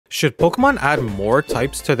Should Pokemon add more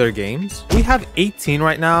types to their games? We have 18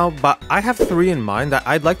 right now, but I have 3 in mind that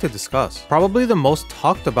I'd like to discuss. Probably the most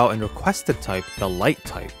talked about and requested type, the Light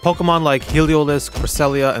type. Pokemon like Heliolisk,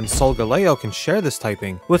 Cresselia, and Solgaleo can share this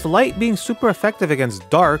typing, with Light being super effective against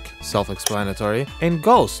Dark, self-explanatory, and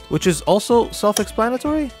Ghost, which is also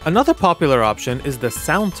self-explanatory. Another popular option is the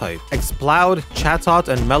Sound type. Exploud, Chatot,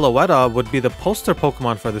 and Meloetta would be the poster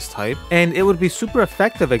Pokemon for this type, and it would be super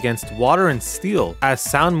effective against Water and Steel, as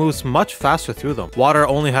Sound moves much faster through them. Water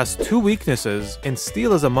only has 2 weaknesses, and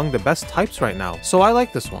Steel is among the best types right now, so I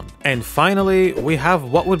like this one. And finally, we have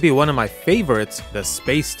what would be one of my favorites, the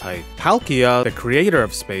Space type. Palkia, the creator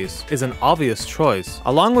of Space, is an obvious choice.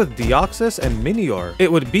 Along with Deoxys and Minior,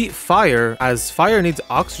 it would beat Fire, as Fire needs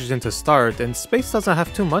oxygen to start, and Space doesn't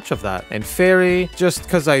have too much of that. And Fairy, just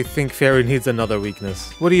cause I think Fairy needs another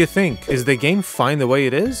weakness. What do you think? Is the game fine the way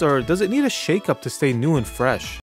it is, or does it need a shakeup to stay new and fresh?